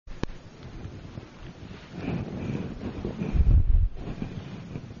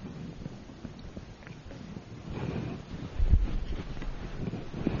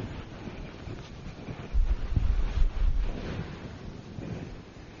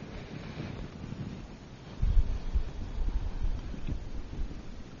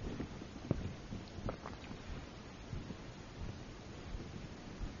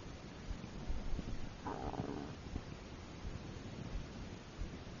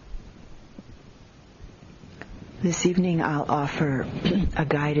This evening I'll offer a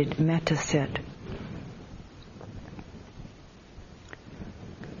guided Metta sit.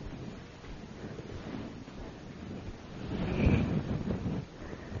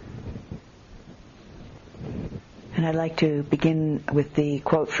 And I'd like to begin with the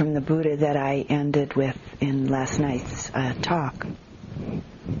quote from the Buddha that I ended with in last night's talk.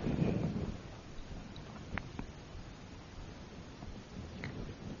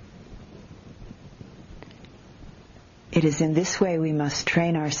 It is in this way we must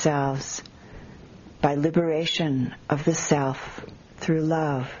train ourselves by liberation of the self through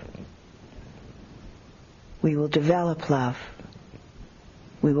love. We will develop love.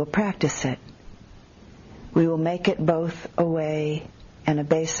 We will practice it. We will make it both a way and a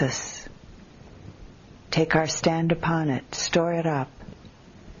basis. Take our stand upon it, store it up,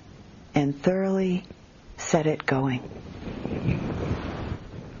 and thoroughly set it going.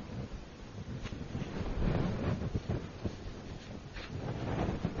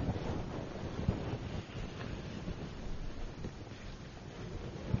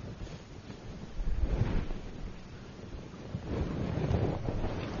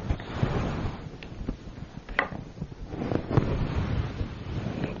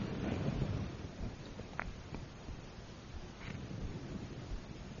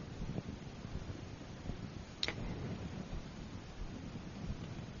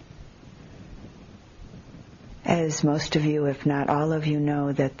 As most of you, if not all of you,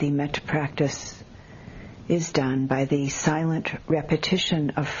 know, that the Metta practice is done by the silent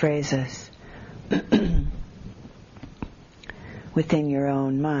repetition of phrases within your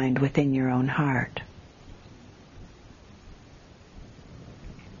own mind, within your own heart.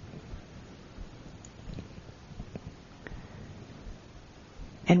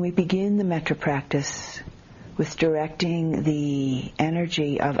 And we begin the Metta practice with directing the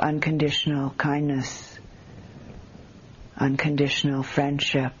energy of unconditional kindness, unconditional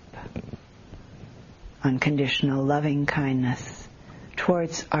friendship, unconditional loving kindness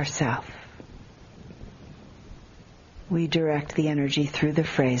towards ourself. We direct the energy through the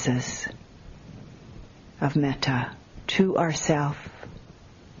phrases of metta to ourself,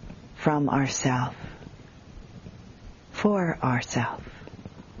 from ourself, for ourself.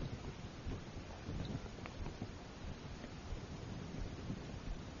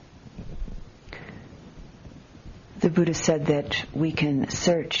 The Buddha said that we can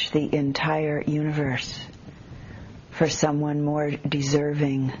search the entire universe for someone more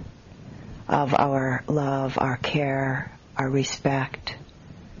deserving of our love, our care, our respect,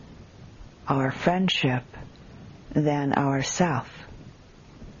 our friendship than ourself.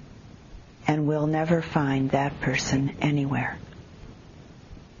 And we'll never find that person anywhere.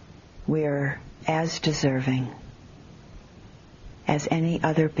 We're as deserving as any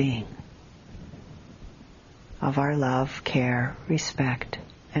other being of our love, care, respect,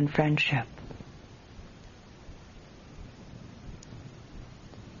 and friendship.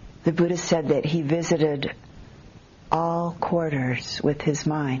 The Buddha said that he visited all quarters with his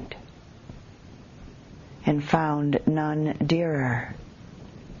mind and found none dearer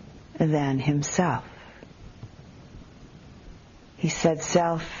than himself. He said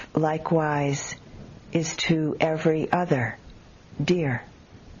self likewise is to every other dear.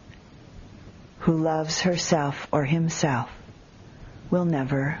 Who loves herself or himself will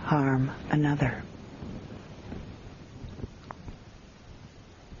never harm another.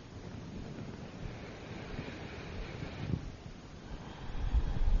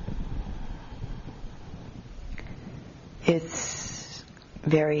 It's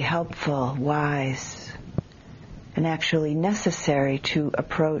very helpful, wise, and actually necessary to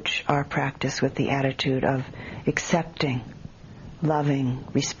approach our practice with the attitude of accepting, loving,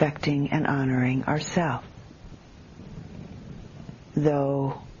 respecting, and honoring ourselves.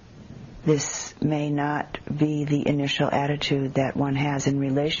 Though this may not be the initial attitude that one has in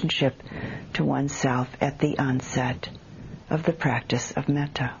relationship to oneself at the onset of the practice of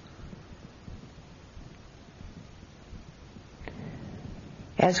metta.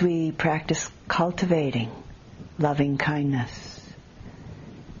 As we practice cultivating loving kindness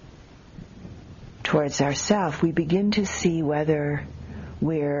towards ourselves, we begin to see whether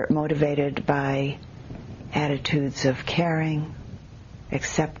we're motivated by attitudes of caring,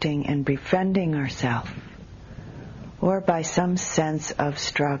 accepting, and befriending ourselves, or by some sense of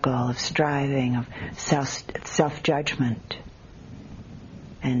struggle, of striving, of self-judgment,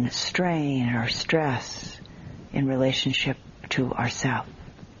 and strain or stress in relationship to ourselves.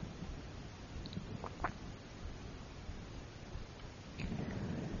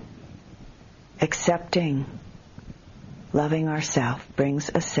 Accepting, loving ourselves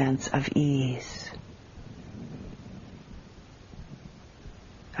brings a sense of ease.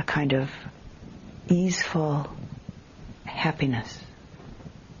 a kind of easeful happiness.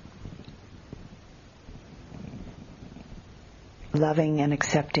 Loving and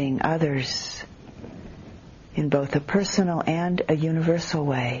accepting others in both a personal and a universal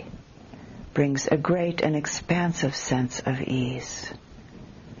way brings a great and expansive sense of ease,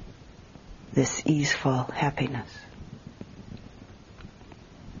 this easeful happiness.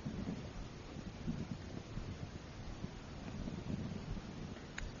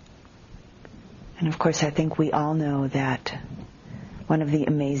 And of course, I think we all know that one of the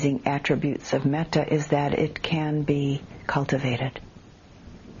amazing attributes of metta is that it can be cultivated.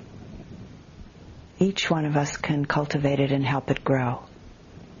 Each one of us can cultivate it and help it grow.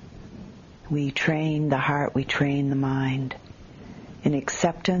 We train the heart, we train the mind in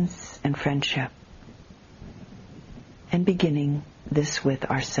acceptance and friendship, and beginning this with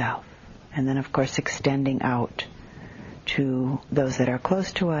ourselves, and then of course extending out to those that are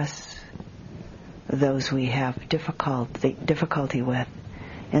close to us, those we have difficulty with,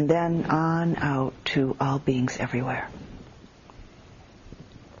 and then on out to all beings everywhere.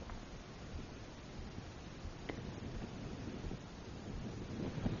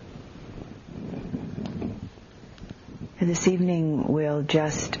 And this evening we'll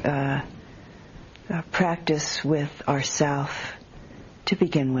just practice with ourselves to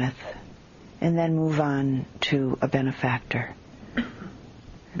begin with, and then move on to a benefactor,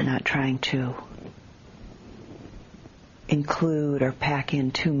 not trying to include or pack in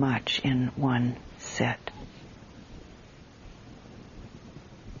too much in one sit.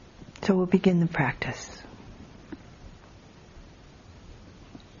 So we'll begin the practice.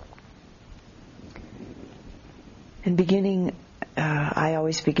 In beginning, I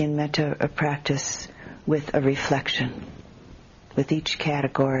always begin metta practice with a reflection, with each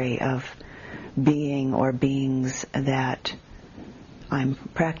category of being or beings that I'm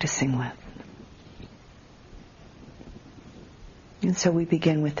practicing with. And so we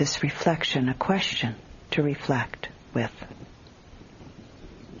begin with this reflection, a question to reflect with.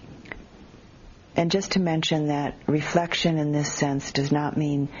 And just to mention that reflection in this sense does not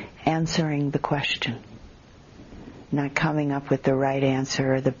mean answering the question, not coming up with the right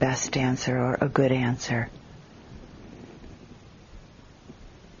answer or the best answer or a good answer,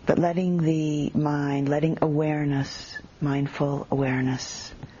 but letting the mind, letting awareness, mindful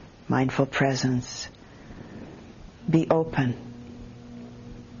presence, be open,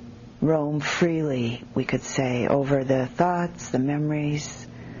 roam freely, we could say, over the thoughts, the memories,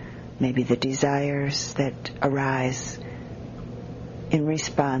 maybe the desires that arise in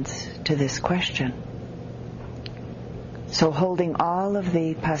response to this question. So holding all of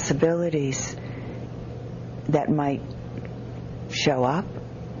the possibilities that might show up,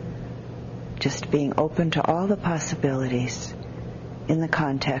 just being open to all the possibilities in the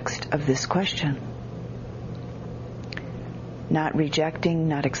context of this question. Not rejecting,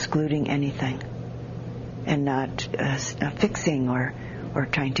 not excluding anything, and not fixing or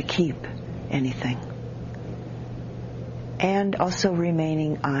trying to keep anything. And also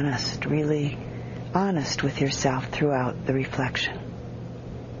remaining honest, really honest with yourself throughout the reflection.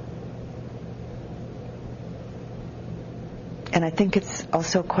 And I think it's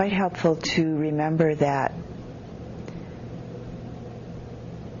also quite helpful to remember that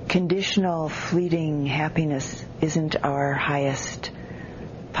conditional, fleeting happiness isn't our highest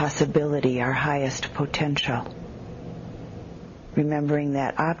possibility, our highest potential. Remembering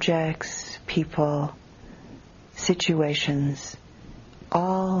that objects, people, situations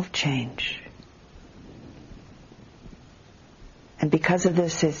all change. And because of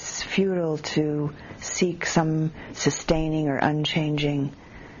this, it's futile to seek some sustaining or unchanging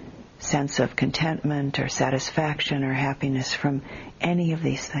sense of contentment or satisfaction or happiness from any of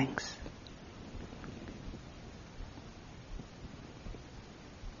these things.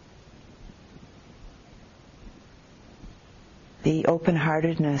 The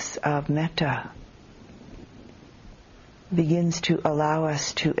open-heartedness of metta begins to allow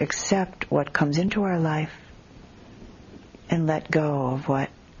us to accept what comes into our life and let go of what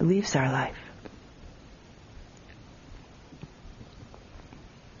leaves our life.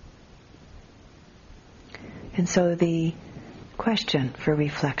 And so the question for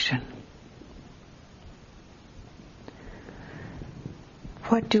reflection: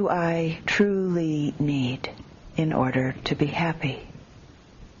 what do I truly need in order to be happy?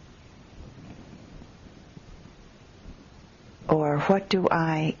 Or what do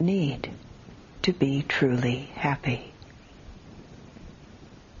I need to be truly happy?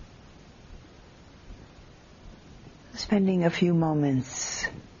 Spending a few moments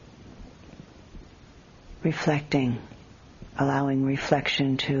reflecting allowing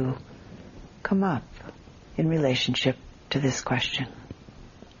reflection to come up in relationship to this question.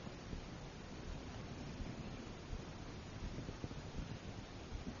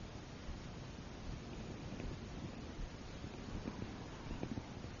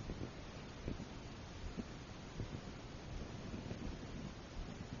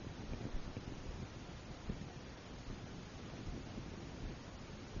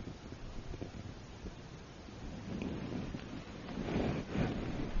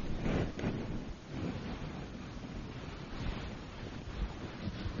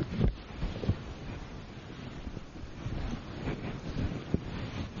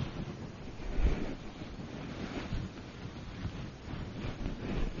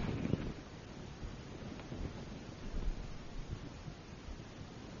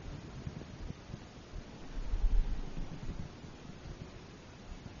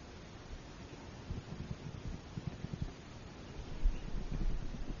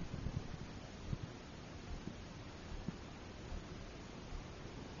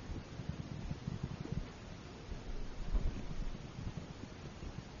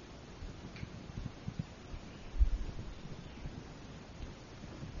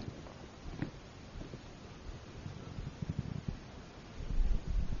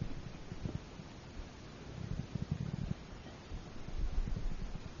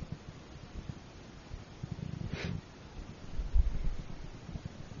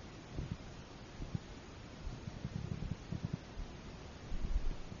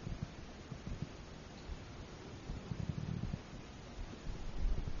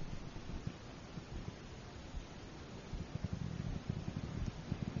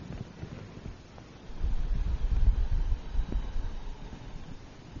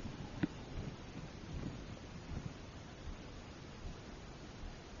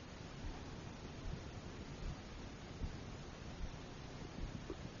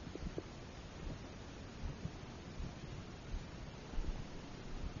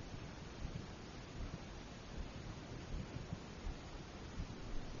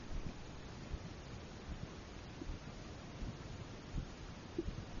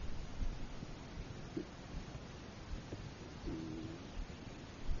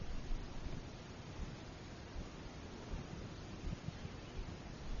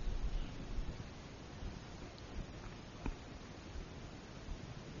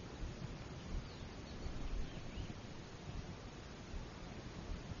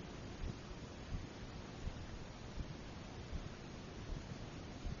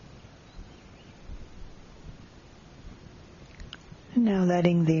 Now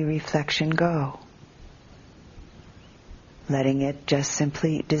letting the reflection go. Letting it just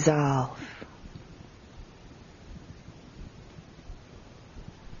simply dissolve.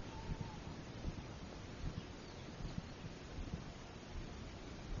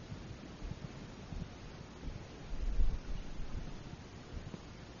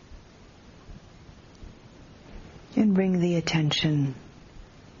 And bring the attention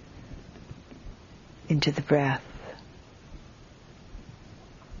into the breath.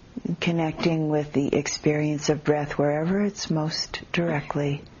 Connecting with the experience of breath wherever it's most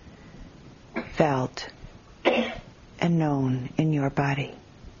directly felt and known in your body.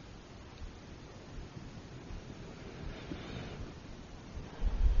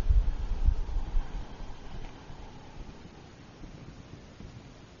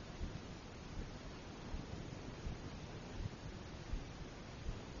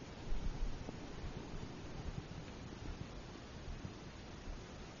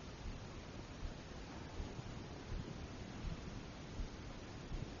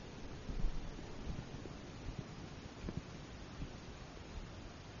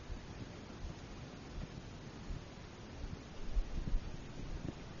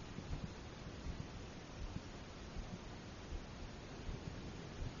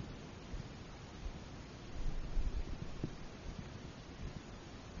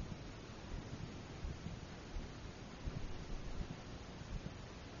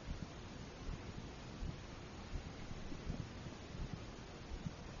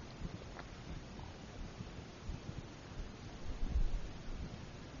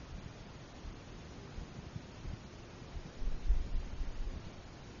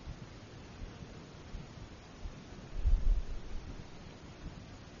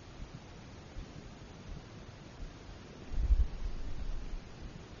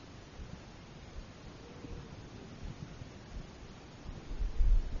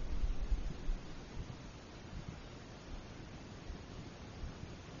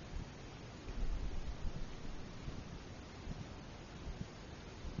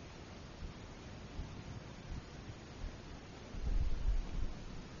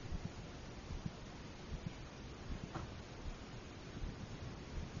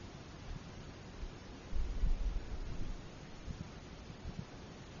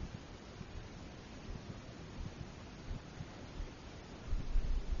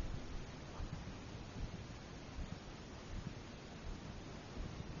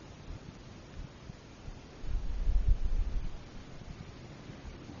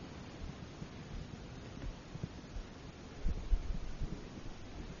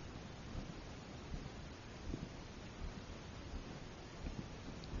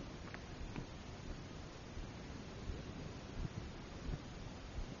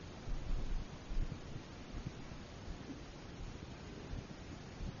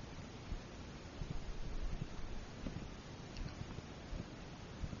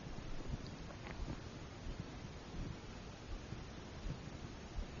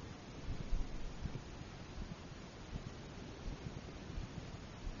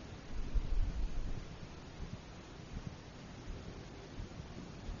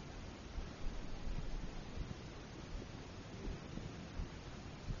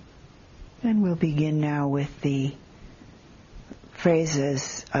 And we'll begin now with the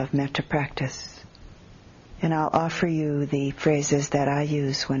phrases of metta practice. And I'll offer you the phrases that I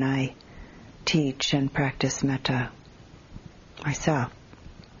use when I teach and practice metta myself.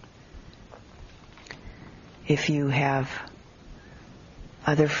 If you have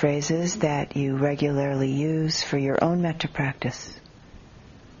other phrases that you regularly use for your own metta practice,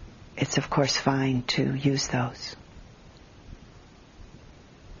 it's of course fine to use those.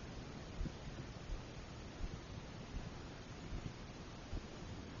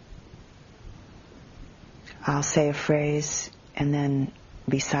 I'll say a phrase and then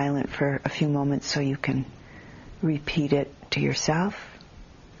be silent for a few moments so you can repeat it to yourself,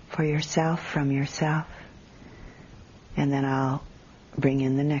 for yourself, from yourself, and then I'll bring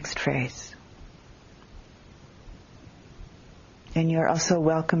in the next phrase. And you're also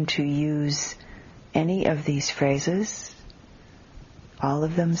welcome to use any of these phrases, all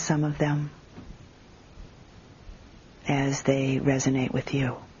of them, some of them, as they resonate with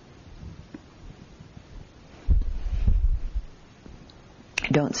you.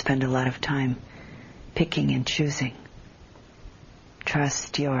 Don't spend a lot of time picking and choosing.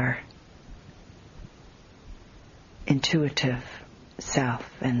 Trust your intuitive self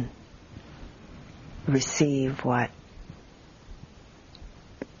and receive what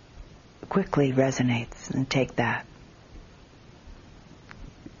quickly resonates, and take that.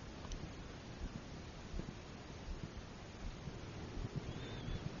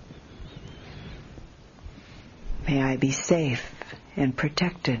 May I be safe and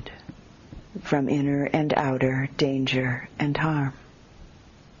protected from inner and outer danger and harm.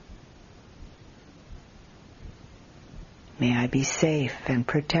 May I be safe and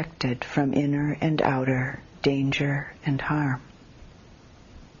protected from inner and outer danger and harm.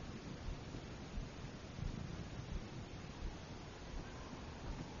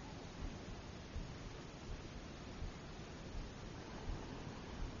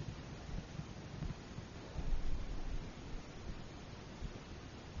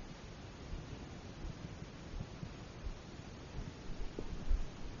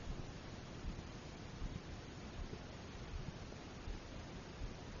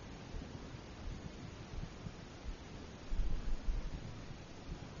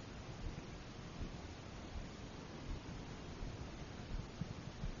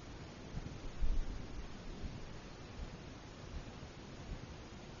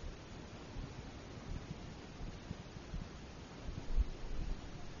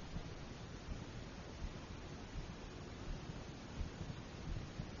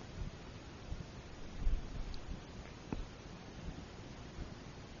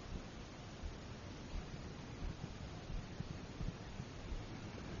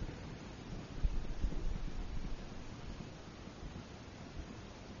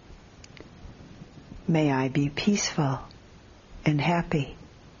 May I be peaceful and happy.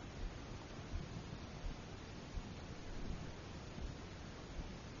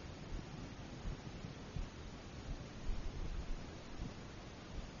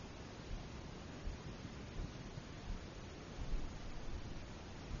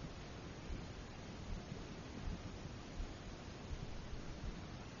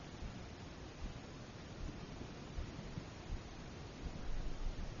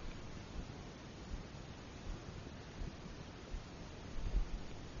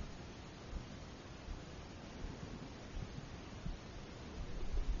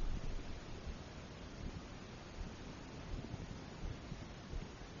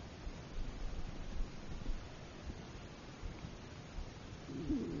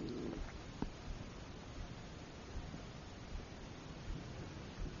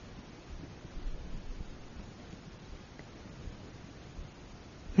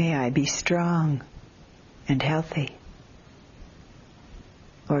 May I be strong and healthy.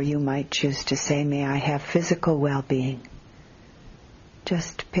 Or you might choose to say, may I have physical well-being.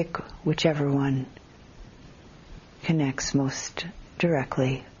 Just pick whichever one connects most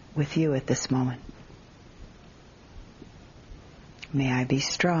directly with you at this moment. May I be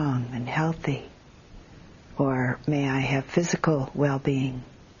strong and healthy. Or may I have physical well-being.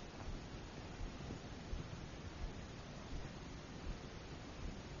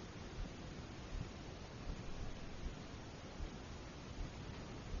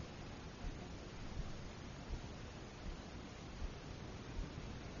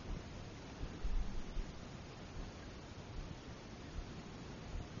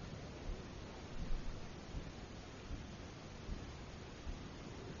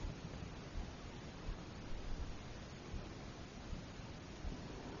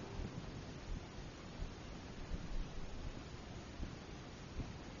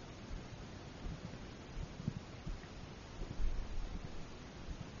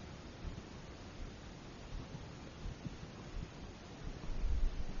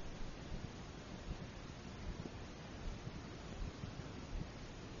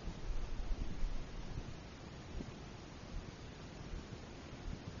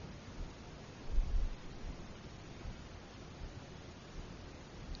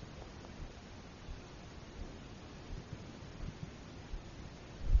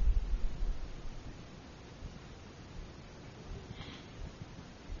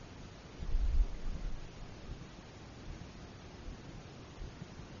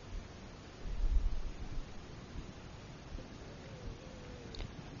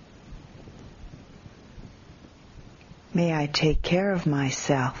 May I take care of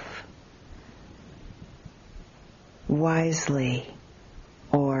myself wisely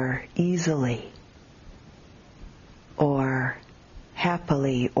or easily or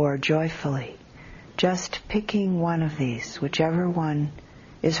happily or joyfully. Just picking one of these, whichever one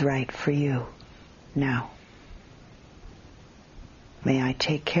is right for you now. May I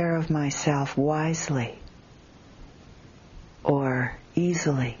take care of myself wisely or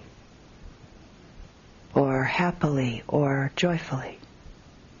easily or happily or joyfully.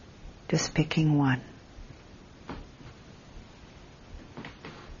 Just picking one.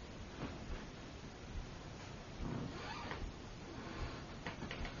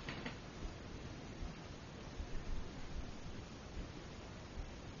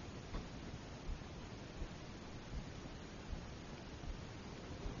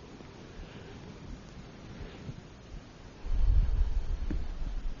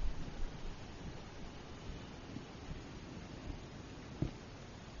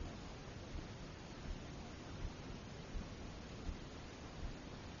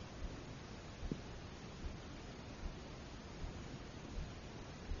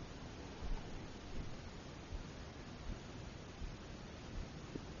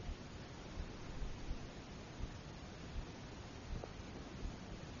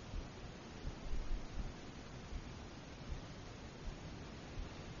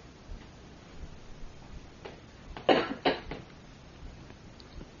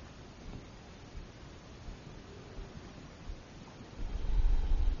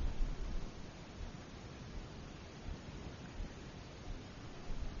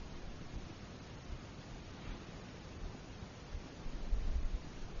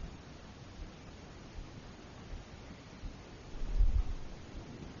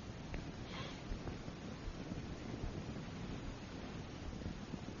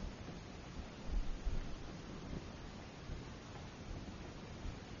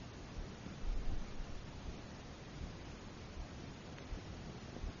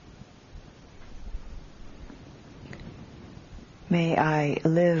 May I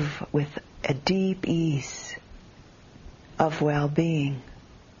live with a deep ease of well-being.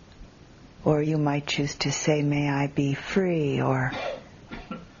 Or you might choose to say, may I be free, or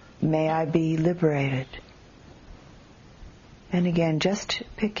may I be liberated. And again, just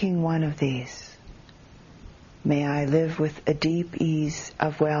picking one of these. May I live with a deep ease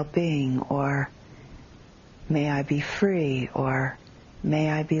of well-being, or may I be free, or may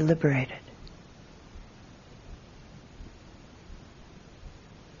I be liberated.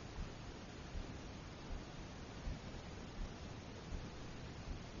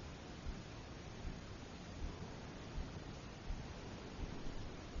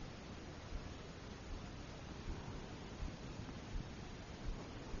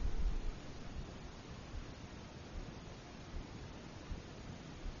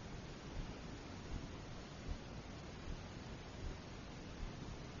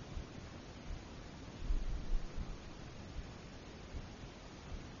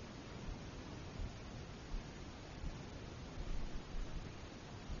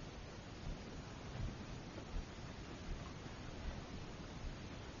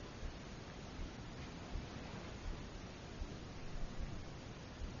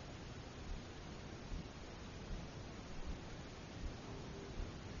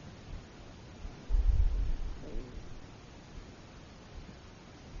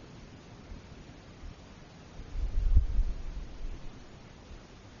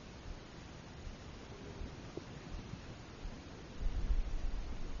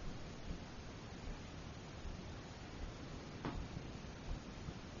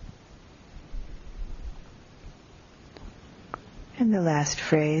 And the last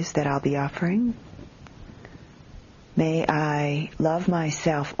phrase that I'll be offering, may I love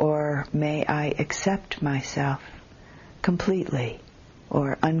myself, or may I accept myself completely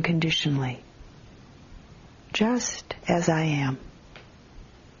or unconditionally, just as I am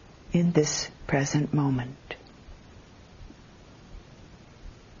in this present moment.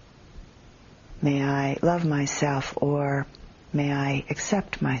 May I love myself, or may I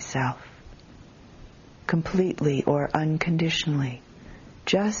accept myself completely or unconditionally,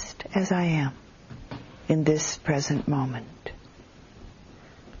 just as I am in this present moment.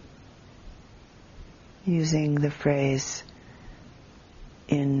 Using the phrase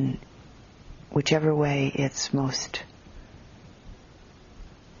in whichever way it's most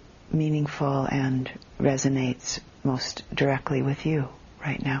meaningful and resonates most directly with you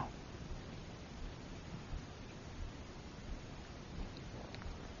right now.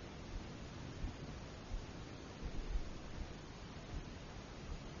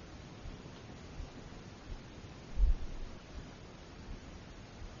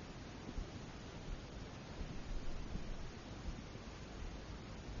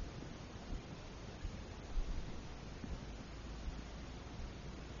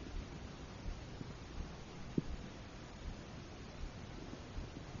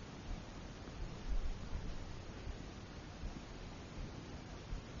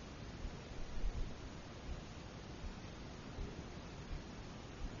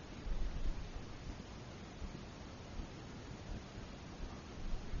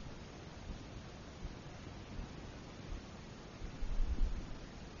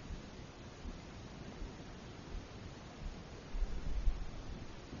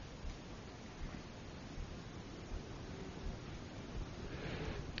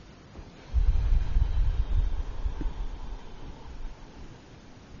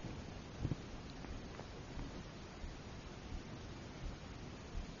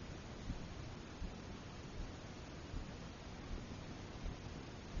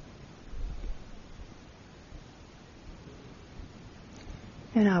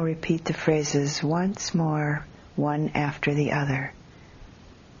 And I'll repeat the phrases once more, one after the other.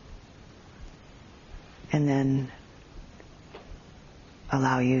 And then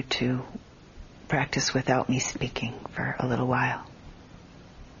allow you to practice without me speaking for a little while.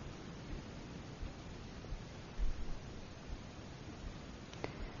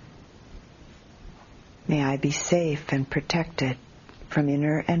 May I be safe and protected from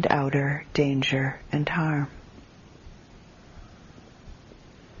inner and outer danger and harm.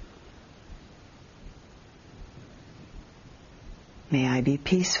 May I be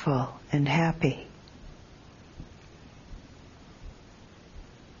peaceful and happy.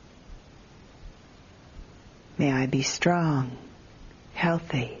 May I be strong,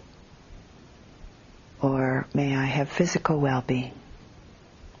 healthy, or may I have physical well-being.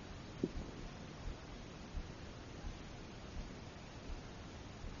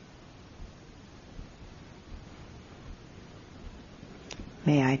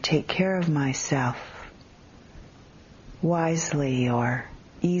 May I take care of myself wisely or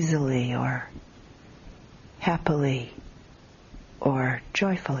easily or happily or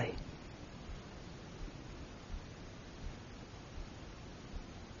joyfully.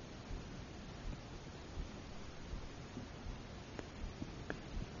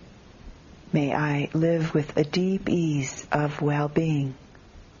 May I live with a deep ease of well-being,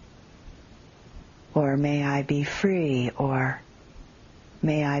 or may I be free, or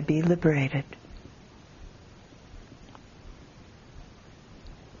may I be liberated.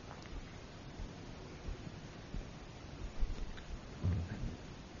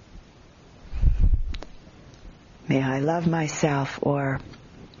 May I love myself, or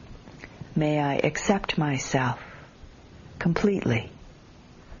may I accept myself completely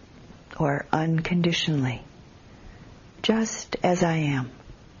or unconditionally, just as I am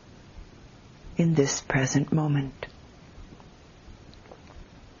in this present moment.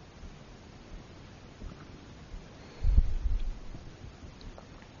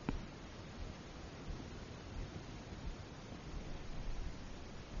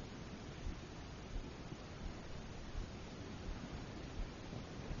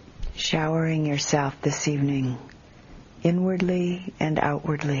 Showering yourself this evening, inwardly and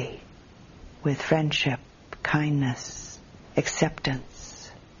outwardly, with friendship, kindness,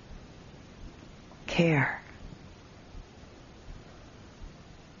 acceptance, care.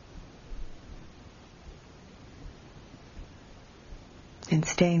 And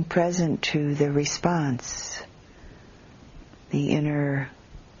staying present to the response, the inner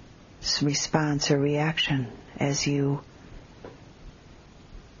response or reaction as you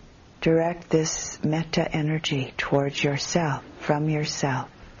direct this metta energy towards yourself, from yourself,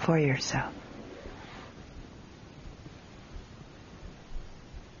 for yourself.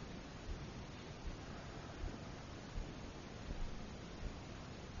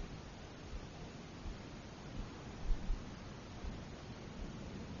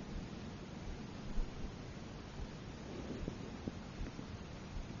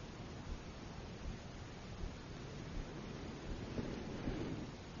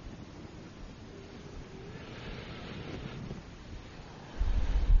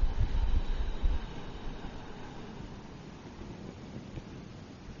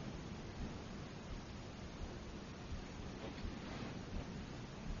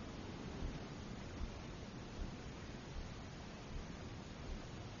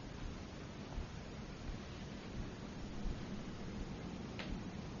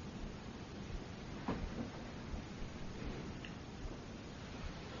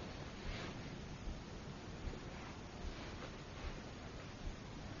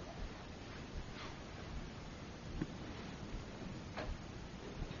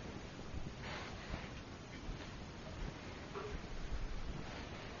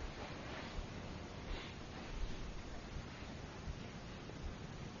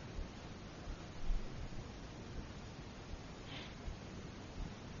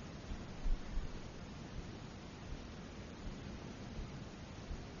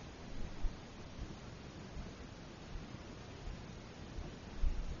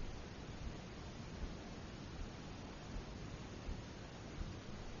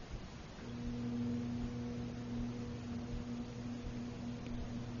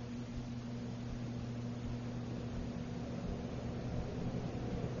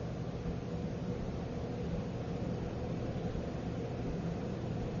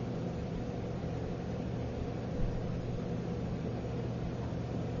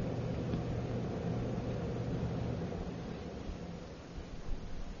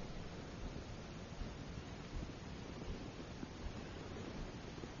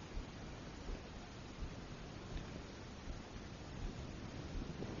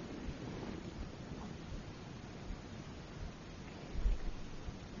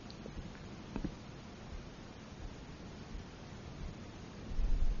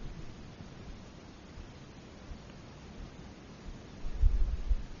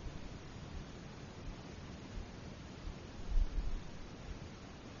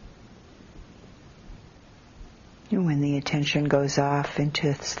 And when the attention goes off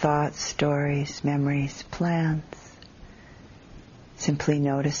into thoughts, stories, memories, plans, simply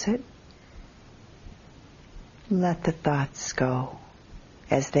notice it. Let the thoughts go,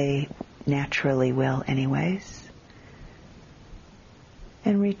 as they naturally will anyways.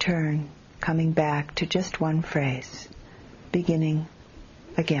 And return, coming back to just one phrase, beginning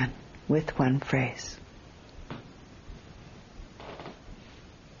again with one phrase.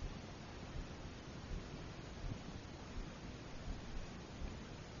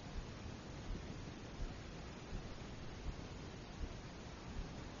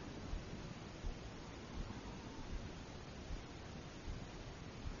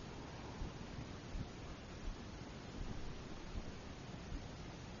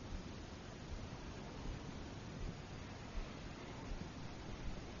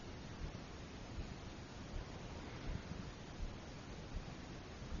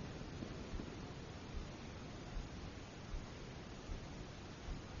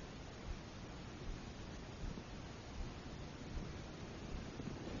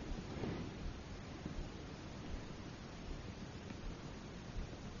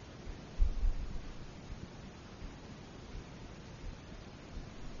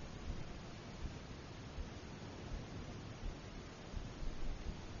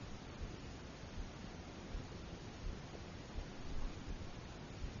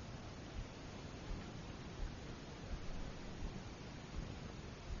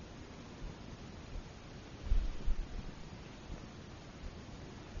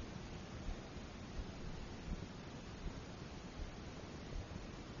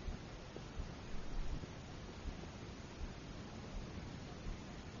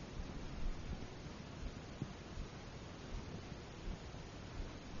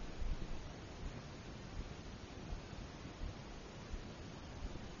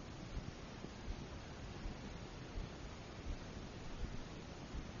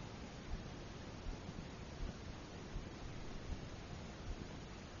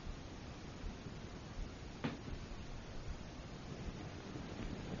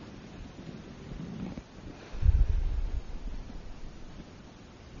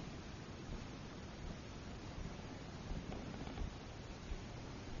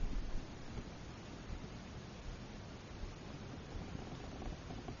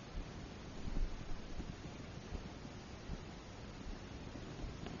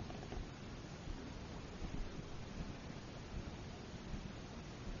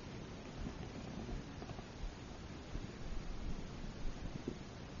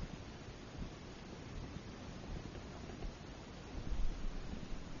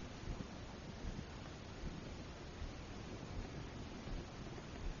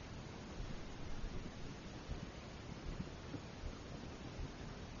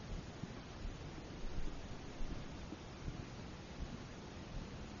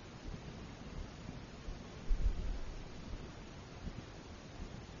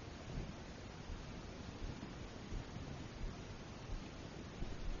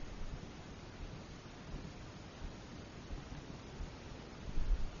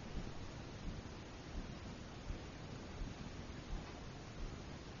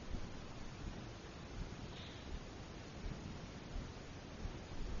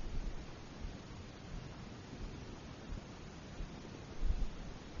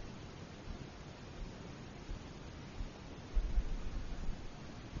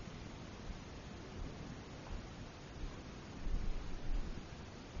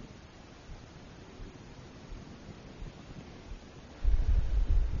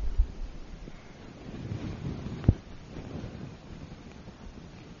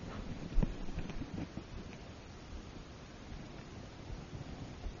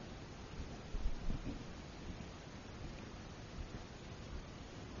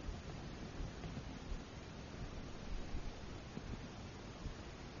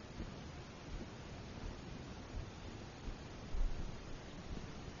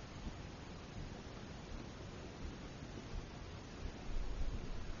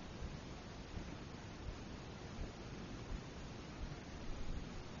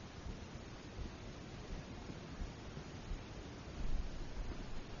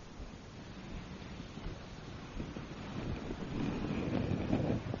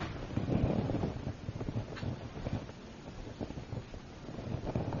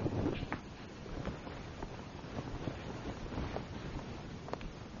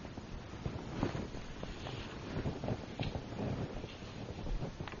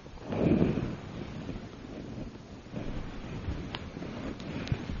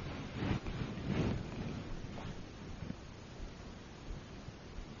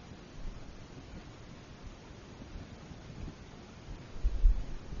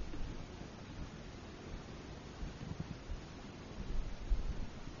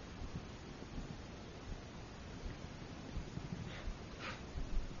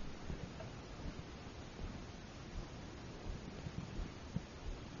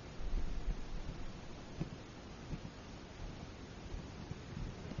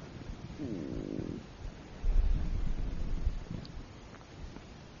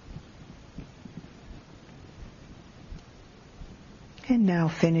 And now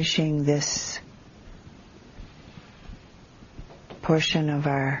finishing this portion of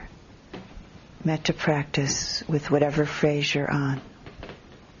our metta practice with whatever phrase you're on.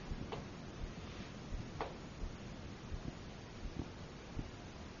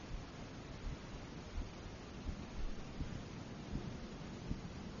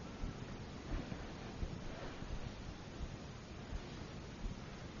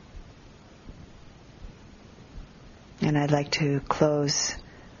 And I'd like to close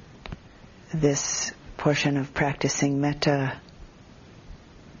this portion of practicing metta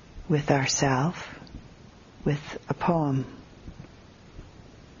with ourself, with a poem.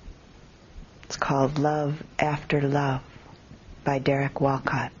 It's called Love After Love by Derek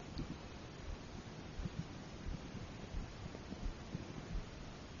Walcott.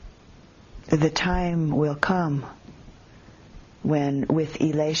 The time will come when, with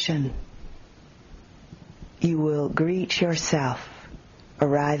elation, you will greet yourself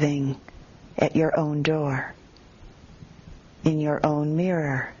arriving at your own door, in your own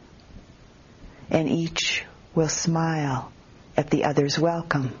mirror, and each will smile at the other's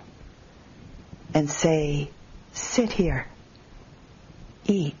welcome and say, "Sit here,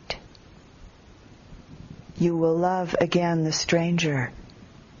 eat." You will love again the stranger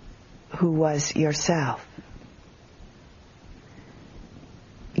who was yourself.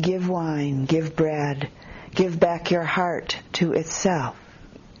 Give wine, give bread, give back your heart to itself,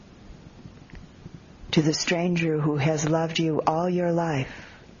 to the stranger who has loved you all your life,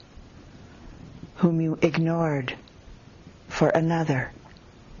 whom you ignored for another,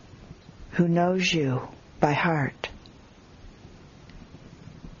 who knows you by heart.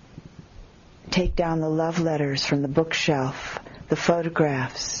 Take down the love letters from the bookshelf, the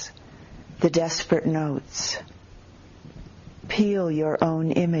photographs, the desperate notes. Peel your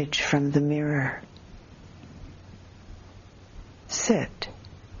own image from the mirror. Sit.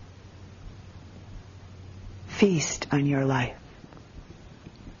 Feast on your life.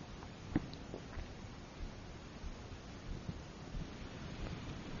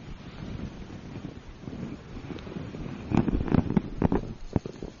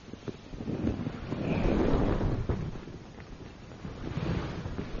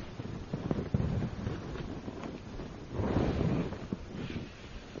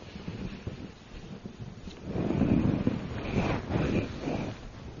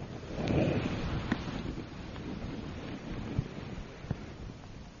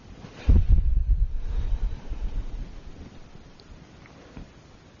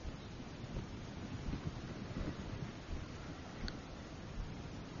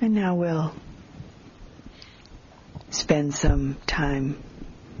 And now we'll spend some time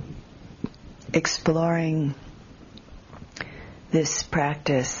exploring this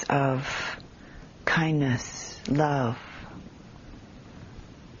practice of kindness, love,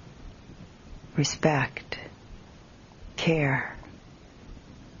 respect, care.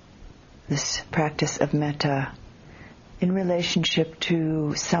 This practice of metta in relationship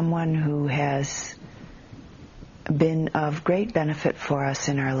to someone who has been of great benefit for us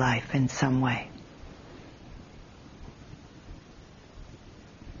in our life in some way.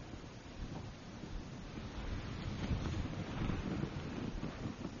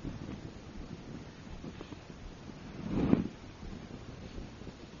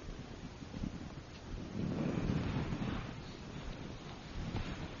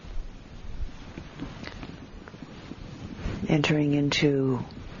 Entering into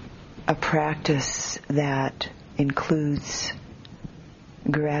a practice that includes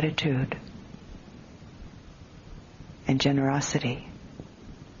gratitude and generosity.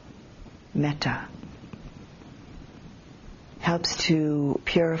 Metta helps to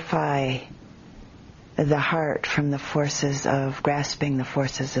purify the heart from the forces of grasping, the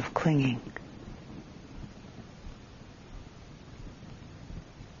forces of clinging.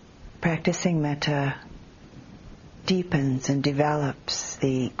 Practicing metta deepens and develops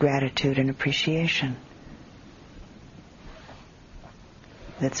the gratitude and appreciation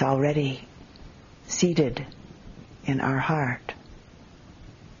that's already seated in our heart.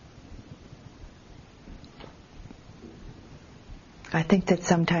 I think that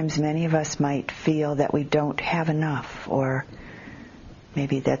sometimes many of us might feel that we don't have enough, or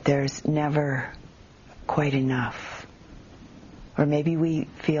maybe that there's never quite enough, or maybe we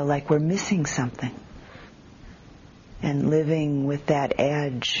feel like we're missing something, and living with that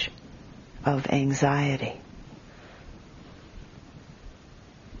edge of anxiety.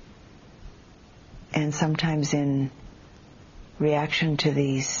 And sometimes in reaction to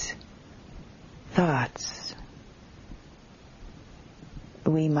these thoughts,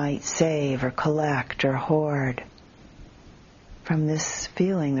 we might save or collect or hoard from this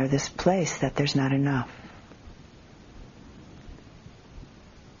feeling or this place that there's not enough.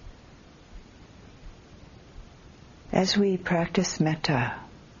 As we practice metta,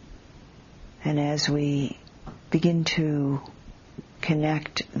 and as we begin to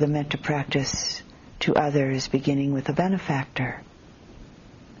connect the metta practice to others, beginning with a benefactor,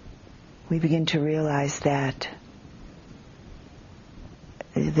 we begin to realize that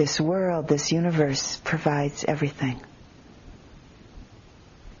this world, this universe, provides everything.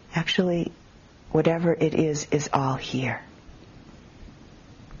 Actually, whatever it is all here.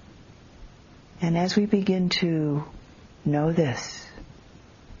 And as we begin to know this,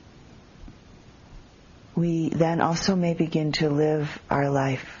 we then also may begin to live our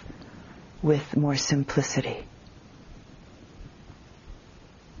life with more simplicity.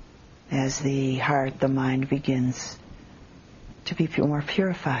 As the heart, the mind begins to be more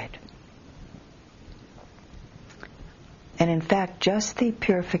purified. And in fact, just the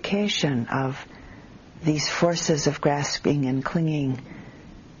purification of these forces of grasping and clinging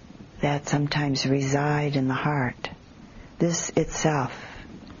that sometimes reside in the heart, this itself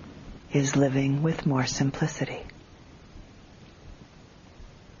is living with more simplicity.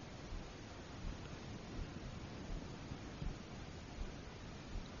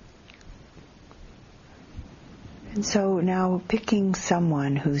 And so now picking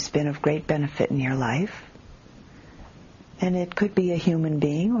someone who's been of great benefit in your life, and it could be a human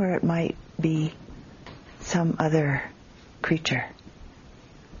being or it might be some other creature.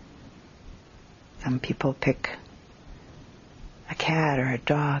 Some people pick a cat or a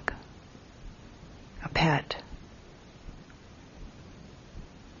dog, a pet.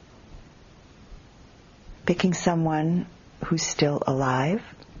 Picking someone who's still alive.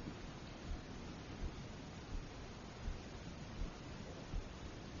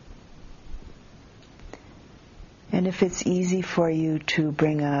 And if it's easy for you to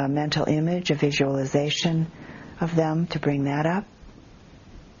bring a mental image, a visualization of them, to bring that up,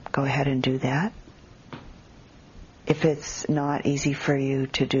 go ahead and do that. If it's not easy for you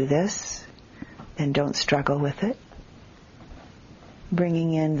to do this, then don't struggle with it.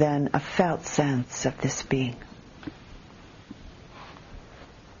 Bringing in then a felt sense of this being.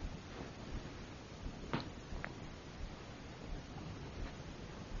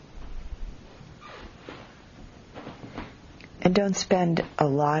 And don't spend a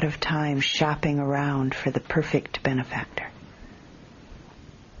lot of time shopping around for the perfect benefactor.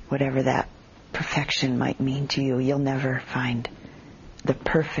 Whatever that perfection might mean to you, you'll never find the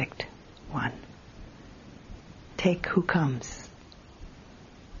perfect one. Take who comes.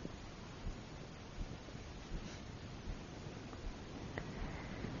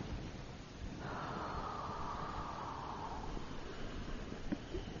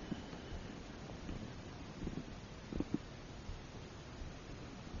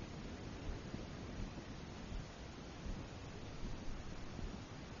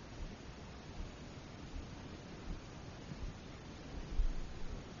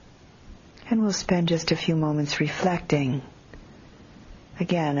 And we'll spend just a few moments reflecting.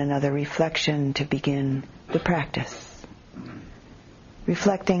 Again, another reflection to begin the practice.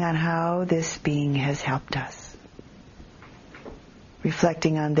 Reflecting on how this being has helped us.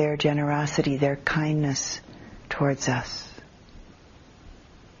 Reflecting on their generosity, their kindness towards us.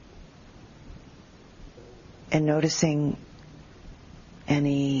 And noticing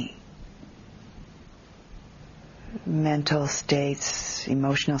any mental states,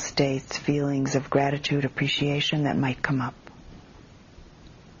 emotional states, feelings of gratitude, appreciation that might come up.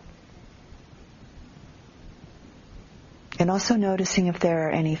 And also noticing if there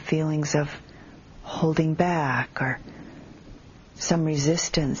are any feelings of holding back or some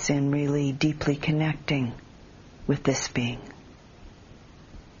resistance in really deeply connecting with this being.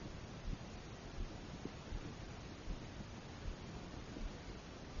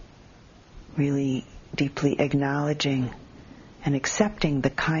 Really deeply acknowledging and accepting the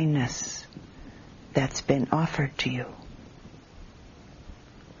kindness that's been offered to you.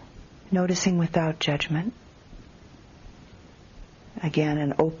 Noticing without judgment. Again,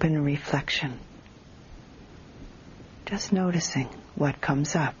 an open reflection. Just noticing what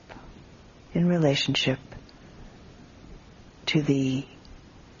comes up in relationship to the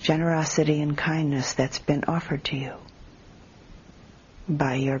generosity and kindness that's been offered to you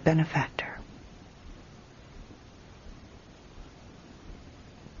by your benefactor.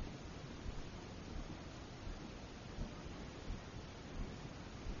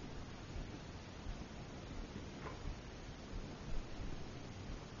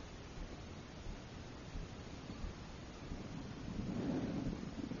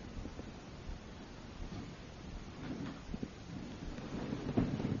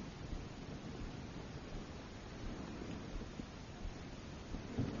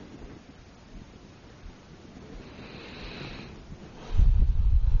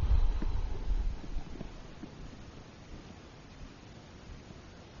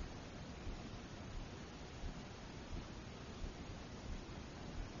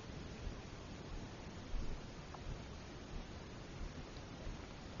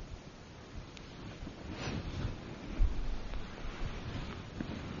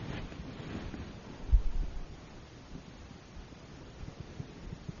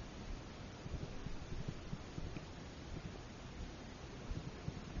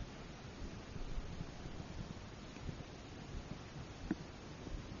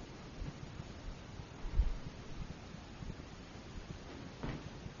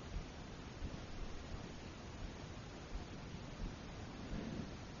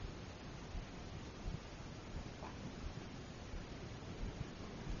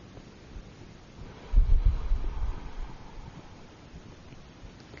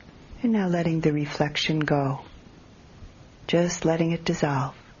 And now letting the reflection go, just letting it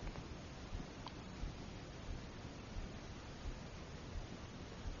dissolve.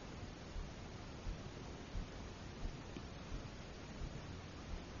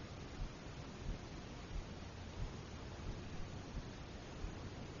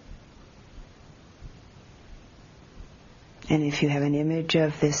 And if you have an image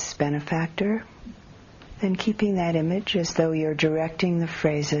of this benefactor, then keeping that image as though you're directing the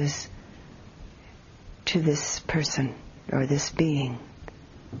phrases to this person or this being,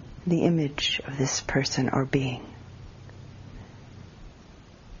 the image of this person or being,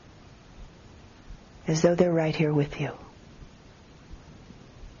 as though they're right here with you.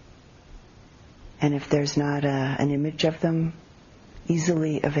 And if there's not an image of them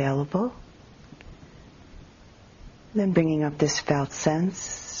easily available, then bringing up this felt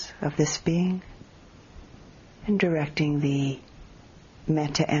sense of this being and directing the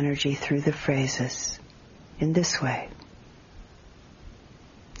metta energy through the phrases in this way.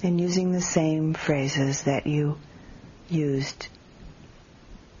 And using the same phrases that you used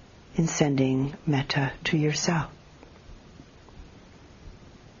in sending metta to yourself.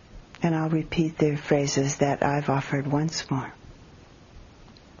 And I'll repeat the phrases that I've offered once more.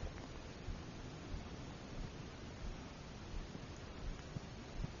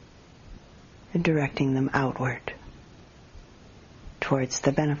 And directing them outward towards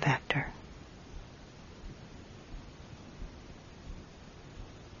the benefactor.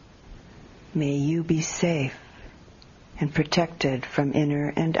 May you be safe and protected from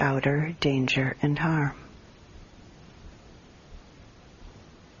inner and outer danger and harm.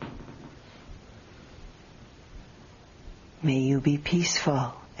 May you be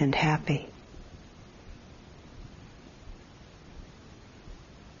peaceful and happy.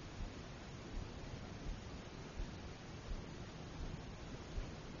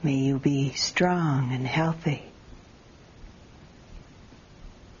 May you be strong and healthy.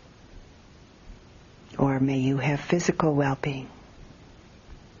 Or may you have physical well-being.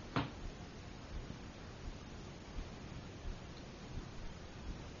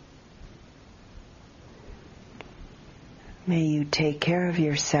 May you take care of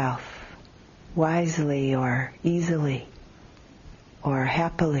yourself wisely or easily or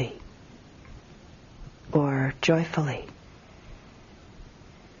happily or joyfully,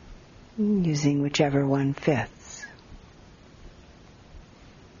 using whichever one fits.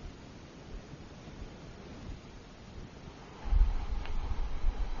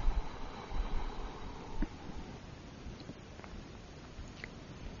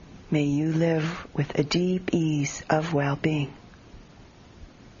 May you live with a deep ease of well-being.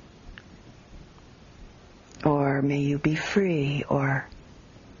 Or may you be free, or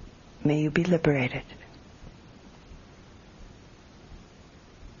may you be liberated.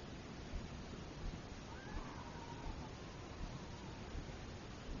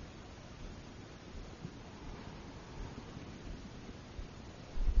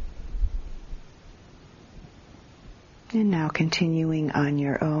 And now continuing on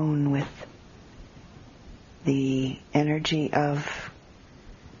your own with the energy of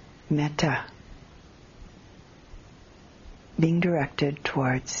metta being directed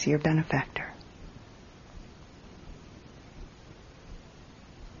towards your benefactor.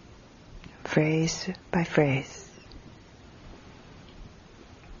 Phrase by phrase.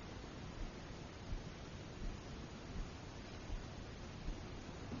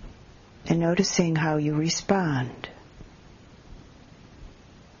 And noticing how you respond.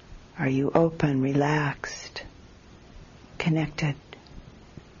 Are you open, relaxed, connected?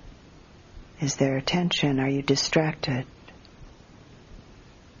 Is there tension? Are you distracted?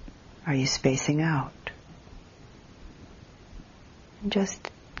 Are you spacing out? And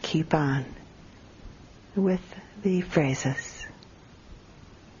just keep on with the phrases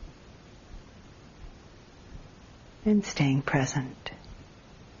and staying present.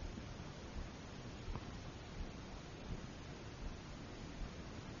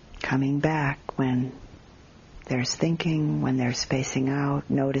 Coming back when there's thinking, when there's spacing out,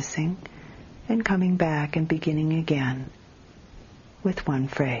 noticing, and coming back and beginning again with one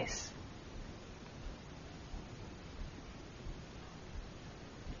phrase.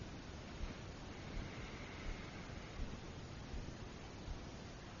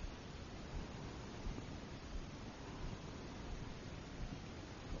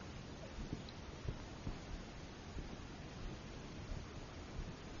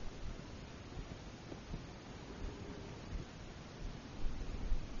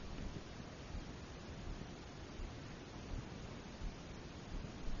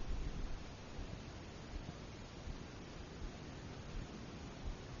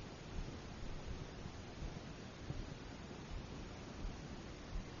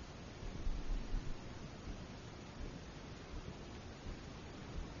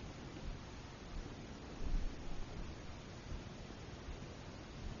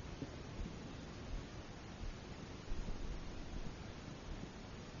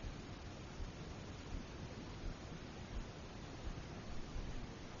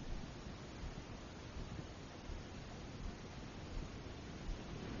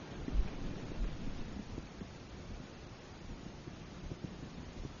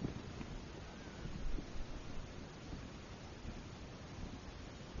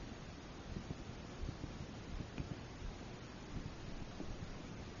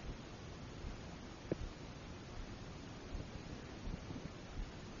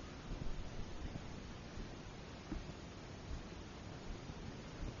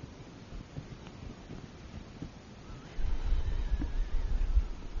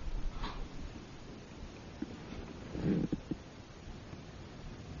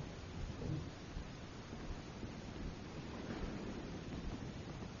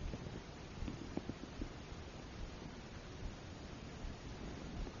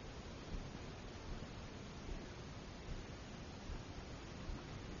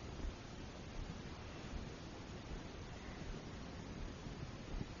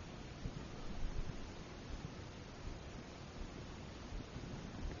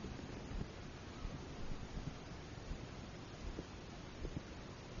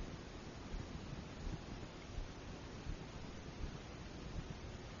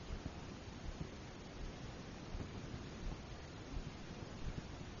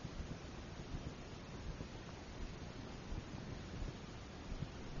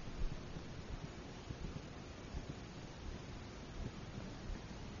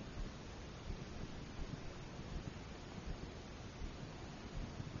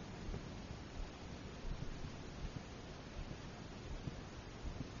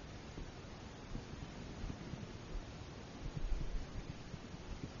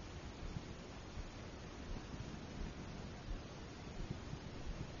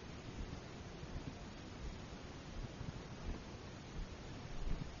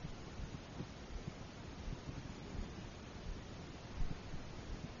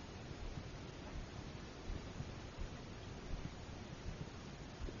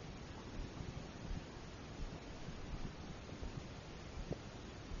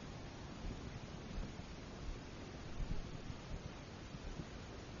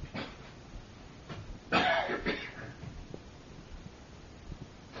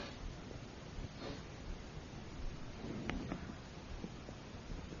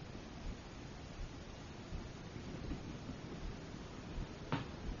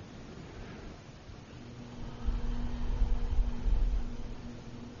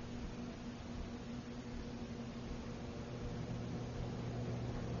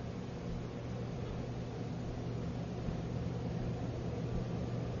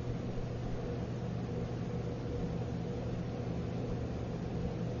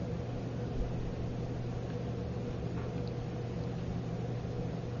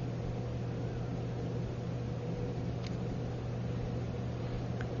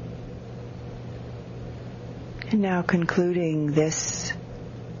 And now concluding this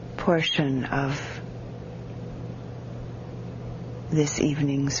portion of this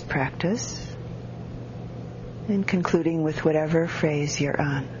evening's practice, and concluding with whatever phrase you're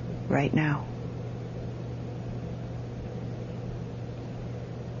on right now.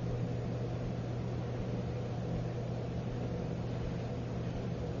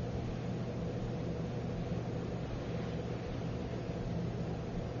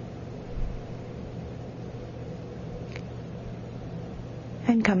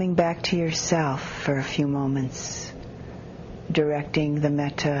 And coming back to yourself for a few moments, directing the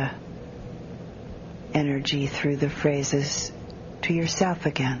metta energy through the phrases to yourself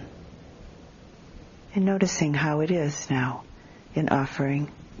again, and noticing how it is now in offering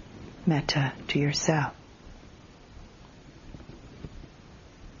metta to yourself.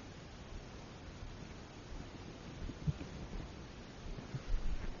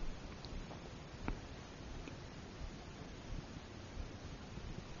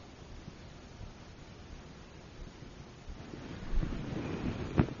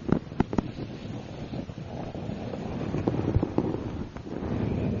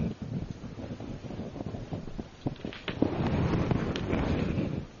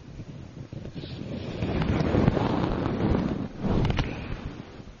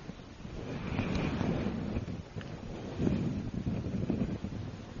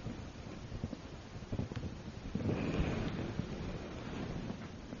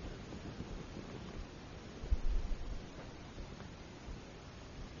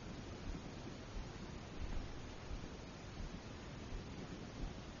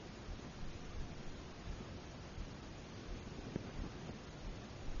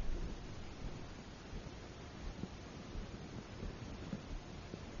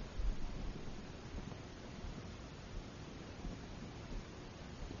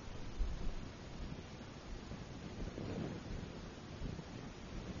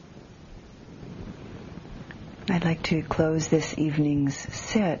 I'd like to close this evening's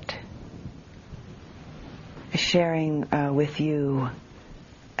sit sharing with you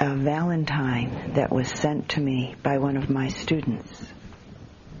a valentine that was sent to me by one of my students.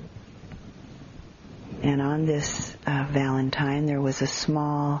 And on this valentine there was a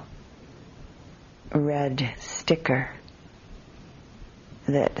small red sticker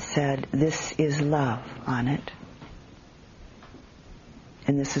that said, "This is love," on it.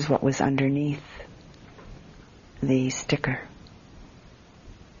 And this is what was underneath the sticker.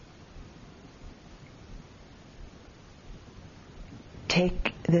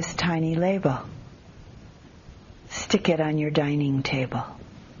 Take this tiny label, stick it on your dining table,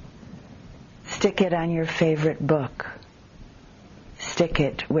 stick it on your favorite book, stick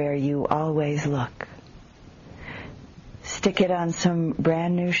it where you always look, stick it on some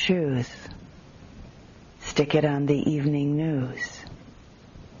brand new shoes, stick it on the evening news,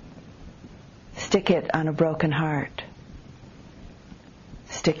 stick it on a broken heart.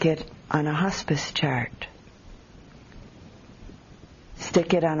 Stick it on a hospice chart.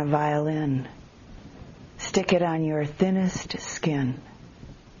 Stick it on a violin. Stick it on your thinnest skin.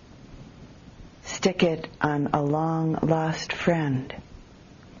 Stick it on a long-lost friend.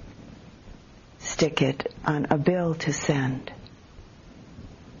 Stick it on a bill to send.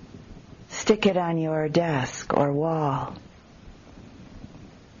 Stick it on your desk or wall.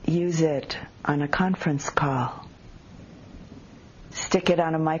 Use it on a conference call. Stick it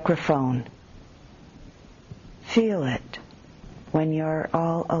on a microphone. Feel it when you're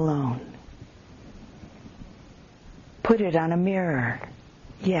all alone. Put it on a mirror.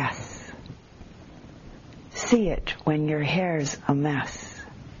 Yes. See it when your hair's a mess.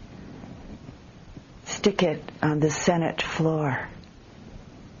 Stick it on the Senate floor.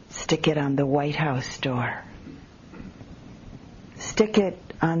 Stick it on the White House door. Stick it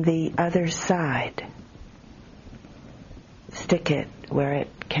on the other side. Stick it where it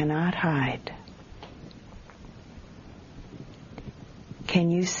cannot hide.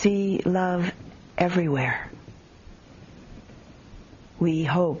 Can you see love everywhere? We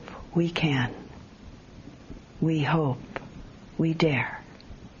hope we can. We hope we dare.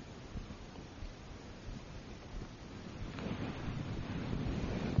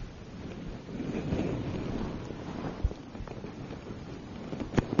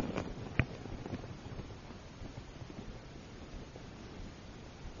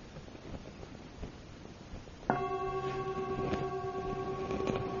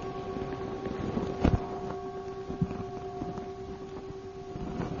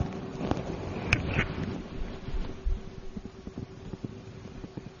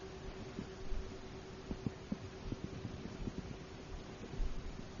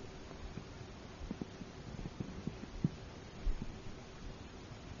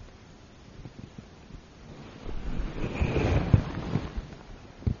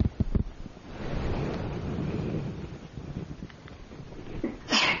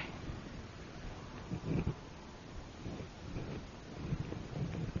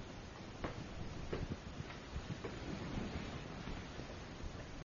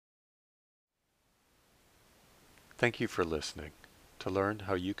 Thank you for listening. To learn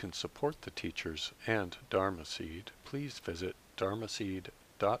how you can support the teachers and Dharma Seed, please visit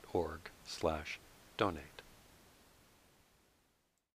dharmaseed.org/donate.